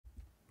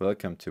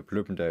Welcome to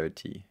Blueprint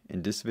IoT.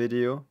 In this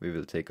video we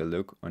will take a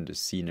look on the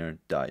zener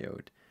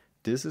diode.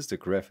 This is the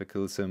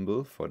graphical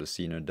symbol for the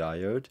zener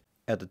diode.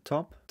 At the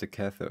top the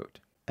cathode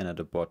and at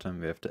the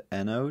bottom we have the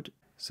anode.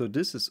 So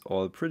this is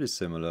all pretty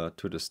similar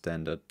to the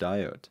standard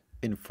diode.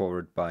 In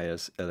forward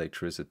bias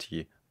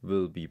electricity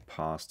will be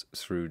passed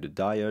through the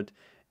diode.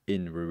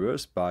 In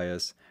reverse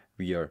bias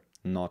we are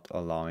not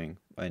allowing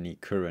any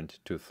current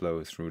to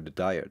flow through the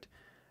diode.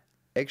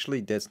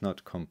 Actually, that's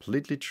not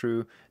completely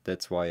true.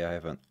 That's why I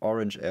have an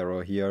orange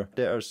arrow here.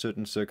 There are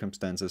certain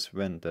circumstances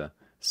when the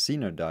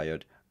zener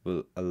diode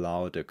will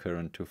allow the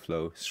current to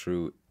flow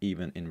through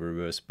even in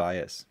reverse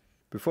bias.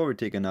 Before we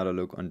take another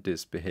look on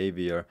this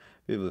behavior,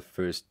 we will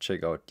first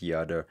check out the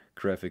other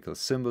graphical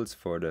symbols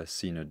for the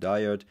zener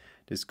diode.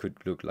 This could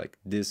look like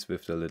this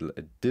with the little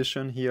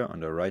addition here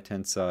on the right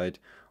hand side,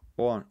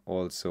 or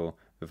also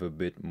with a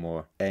bit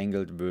more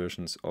angled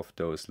versions of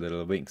those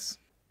little wings.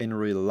 In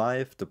real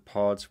life, the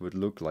parts would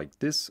look like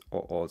this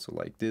or also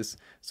like this.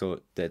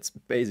 So that's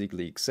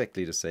basically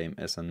exactly the same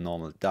as a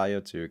normal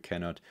diode. So you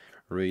cannot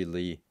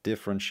really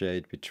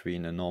differentiate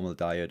between a normal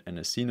diode and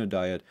a zener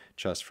diode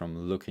just from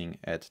looking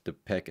at the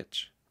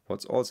package.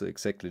 What's also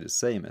exactly the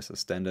same as a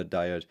standard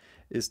diode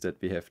is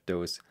that we have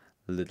those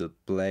little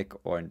black,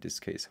 or in this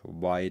case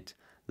white,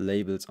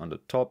 labels on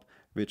the top,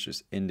 which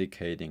is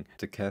indicating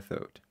the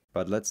cathode.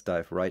 But let's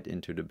dive right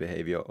into the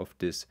behavior of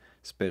this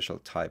special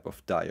type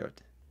of diode.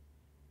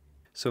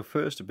 So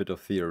first, a bit of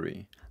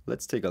theory.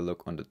 Let's take a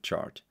look on the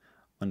chart.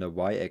 On the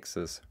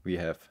y-axis we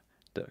have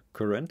the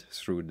current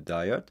through the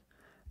diode,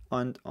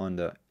 and on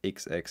the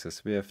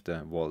x-axis we have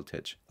the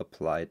voltage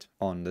applied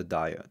on the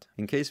diode.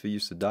 In case we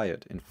use the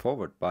diode in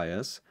forward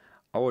bias,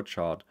 our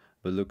chart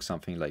will look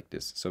something like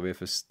this. So we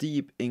have a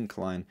steep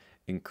incline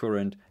in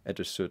current at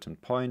a certain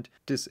point.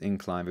 This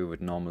incline we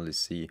would normally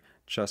see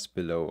just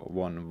below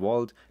 1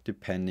 volt,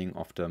 depending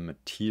on the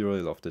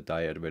material of the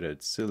diode, whether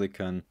it's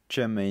silicon,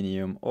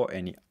 germanium or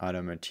any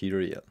other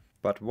material.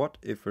 But what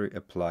if we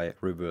apply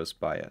reverse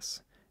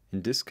bias?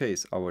 In this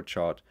case our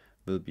chart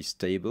will be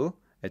stable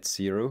at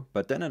 0,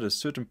 but then at a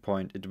certain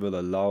point it will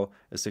allow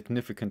a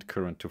significant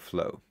current to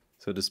flow.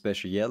 So the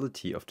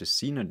speciality of the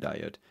zener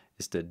diode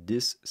is that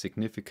this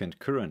significant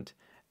current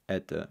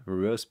at the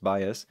reverse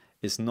bias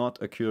is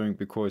not occurring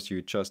because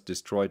you just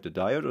destroyed the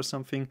diode or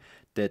something.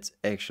 That's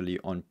actually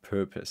on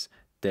purpose.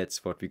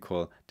 That's what we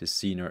call the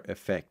zener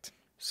effect.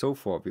 So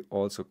far we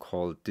also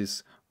call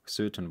this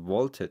certain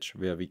voltage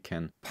where we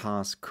can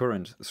pass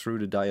current through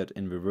the diode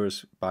in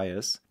reverse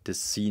bias the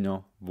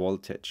zener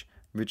voltage,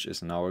 which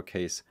is in our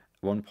case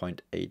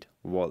 1.8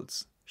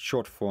 volts.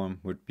 Short form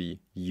would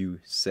be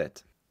UZ.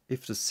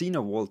 If the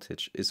zener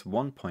voltage is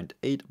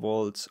 1.8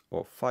 volts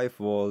or 5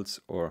 volts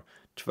or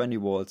 20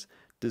 volts,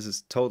 this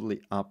is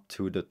totally up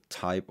to the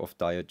type of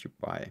diode you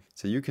buy.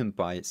 So you can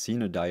buy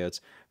zener diodes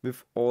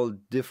with all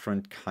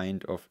different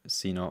kind of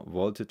zener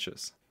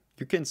voltages.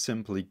 You can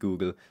simply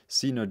Google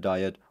zener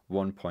diode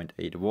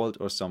 1.8 volt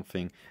or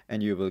something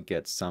and you will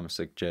get some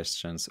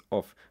suggestions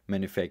of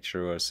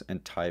manufacturers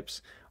and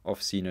types of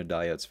zener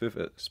diodes with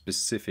a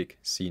specific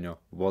zener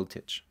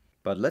voltage.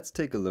 But let's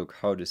take a look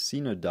how the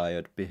zener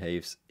diode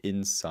behaves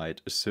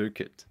inside a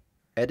circuit.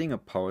 Adding a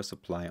power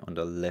supply on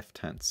the left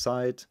hand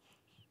side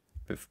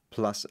with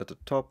plus at the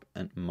top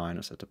and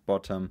minus at the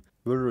bottom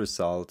will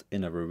result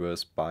in a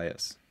reverse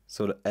bias.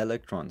 So the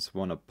electrons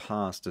want to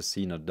pass the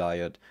zener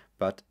diode,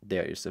 but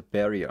there is a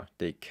barrier.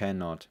 They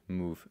cannot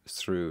move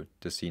through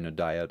the zener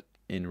diode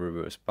in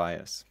reverse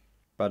bias.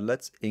 But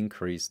let's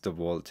increase the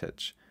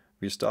voltage.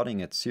 We're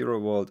starting at 0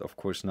 volt, of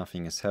course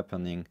nothing is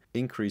happening.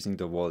 Increasing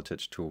the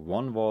voltage to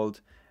 1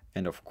 volt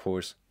and of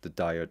course the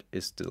diode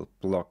is still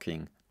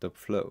blocking the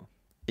flow.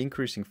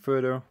 Increasing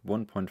further,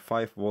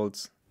 1.5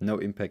 volts, no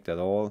impact at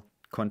all.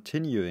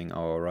 Continuing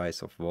our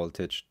rise of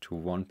voltage to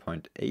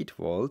 1.8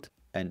 volt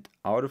and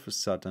out of a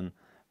sudden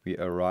we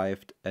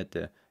arrived at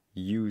the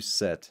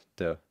UZ,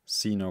 the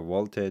zener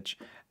voltage,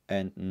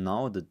 and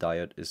now the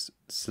diode is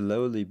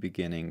slowly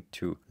beginning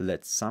to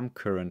let some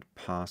current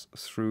pass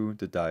through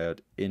the diode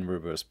in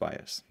reverse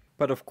bias.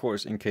 But of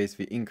course, in case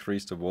we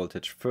increase the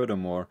voltage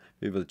furthermore,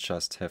 we will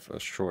just have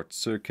a short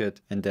circuit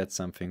and that's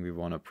something we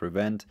want to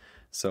prevent.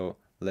 So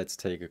let's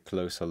take a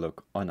closer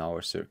look on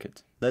our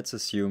circuit. Let's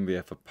assume we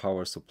have a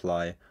power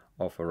supply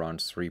of around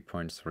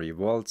 3.3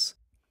 volts.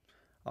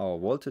 Our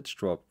voltage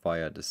drop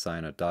via the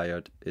zener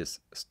diode is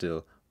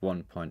still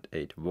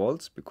 1.8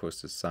 volts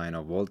because the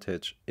zener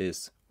voltage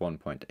is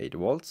 1.8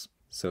 volts.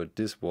 So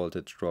this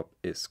voltage drop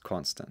is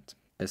constant.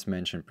 As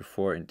mentioned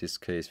before, in this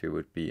case we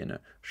would be in a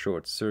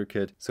short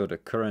circuit, so the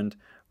current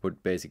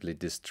would basically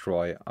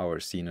destroy our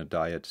zener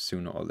diode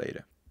sooner or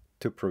later.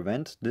 To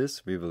prevent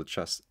this, we will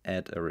just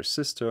add a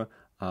resistor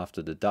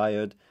after the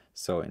diode.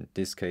 So in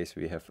this case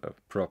we have a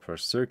proper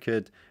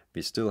circuit.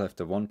 We still have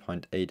the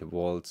 1.8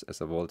 volts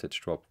as a voltage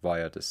drop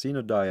via the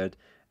zener diode,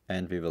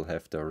 and we will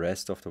have the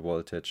rest of the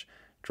voltage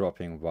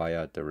dropping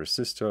via the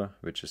resistor,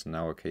 which is in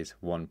our case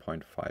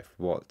 1.5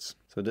 volts.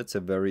 So that's a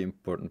very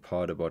important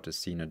part about the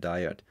zener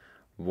diode.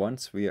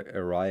 once we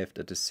arrived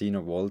at the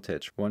zener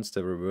voltage, once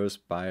the reverse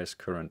bias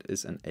current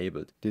is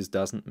enabled, this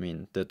doesn't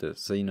mean that the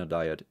zener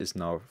diode is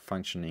now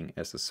functioning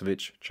as a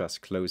switch,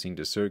 just closing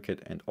the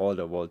circuit and all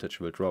the voltage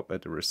will drop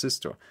at the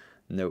resistor.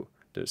 No,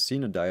 the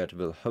zener diode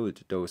will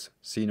hold those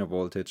zener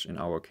voltage, in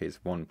our case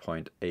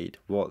 1.8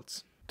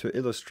 volts. To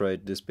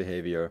illustrate this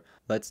behavior,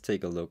 let's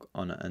take a look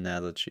on an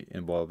analogy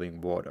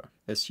involving water.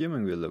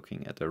 Assuming we're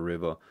looking at a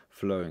river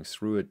flowing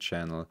through a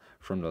channel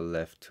from the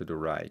left to the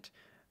right,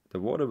 the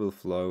water will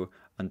flow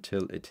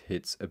until it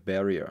hits a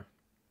barrier.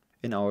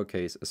 In our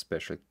case, a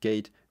special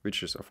gate,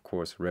 which is of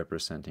course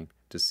representing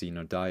the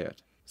zener diode.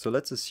 So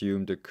let's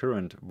assume the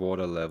current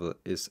water level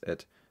is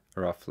at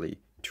roughly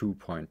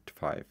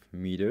 2.5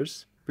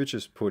 meters, which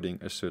is putting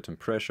a certain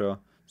pressure,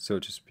 so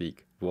to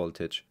speak,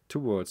 voltage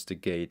towards the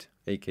gate,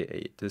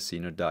 aka the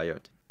zener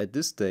diode. At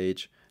this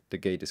stage, the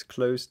gate is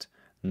closed,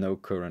 no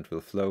current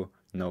will flow,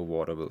 no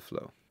water will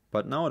flow.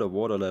 But now the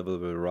water level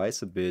will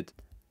rise a bit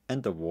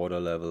and the water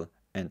level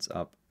ends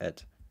up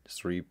at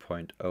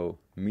 3.0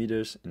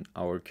 meters in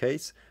our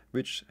case,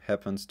 which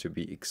happens to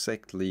be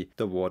exactly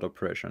the water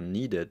pressure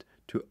needed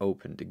to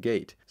open the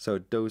gate. So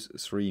those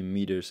 3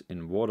 meters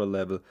in water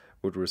level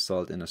would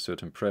result in a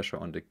certain pressure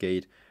on the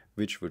gate,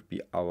 which would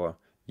be our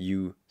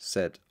UZ,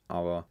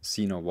 our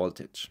zener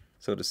voltage.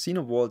 So the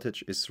zener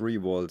voltage is 3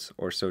 volts,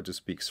 or so to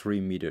speak 3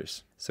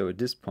 meters. So at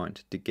this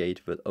point the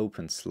gate will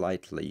open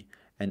slightly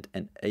and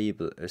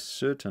enable a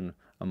certain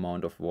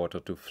amount of water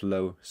to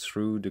flow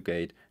through the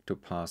gate, to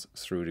pass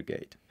through the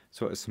gate.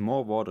 So as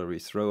more water we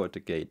throw at the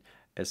gate,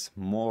 as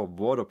more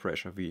water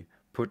pressure we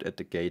put at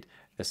the gate,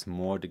 as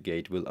more the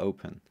gate will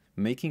open.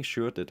 Making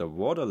sure that the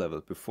water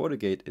level before the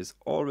gate is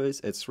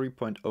always at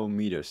 3.0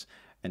 meters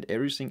and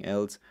everything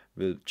else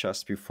will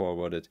just be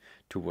forwarded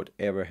to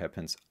whatever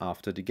happens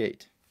after the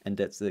gate. And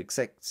that's the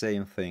exact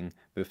same thing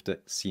with the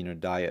zener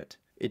diode.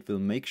 It will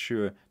make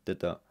sure that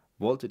the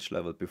voltage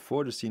level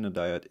before the zener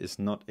diode is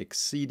not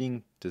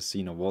exceeding the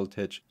zener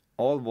voltage.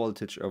 All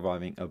voltage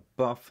arriving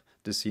above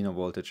the zener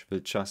voltage will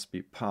just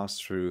be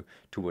passed through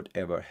to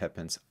whatever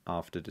happens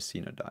after the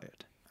zener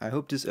diode. I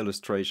hope this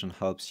illustration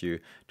helps you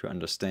to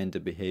understand the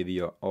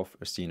behavior of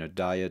a zener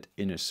diode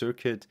in a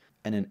circuit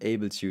and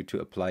enables you to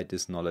apply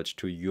this knowledge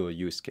to your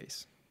use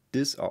case.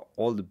 These are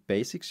all the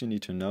basics you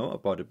need to know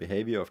about the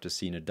behavior of the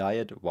zener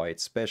diode, why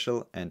it's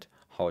special and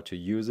how to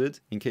use it.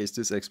 In case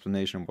this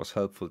explanation was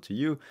helpful to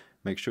you,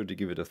 make sure to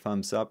give it a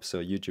thumbs up so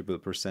YouTube will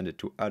present it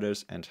to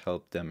others and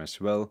help them as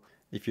well.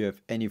 If you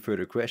have any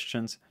further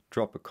questions,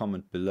 drop a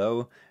comment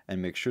below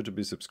and make sure to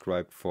be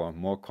subscribed for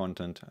more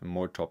content and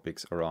more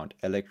topics around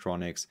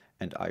electronics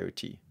and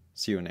IoT.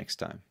 See you next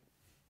time.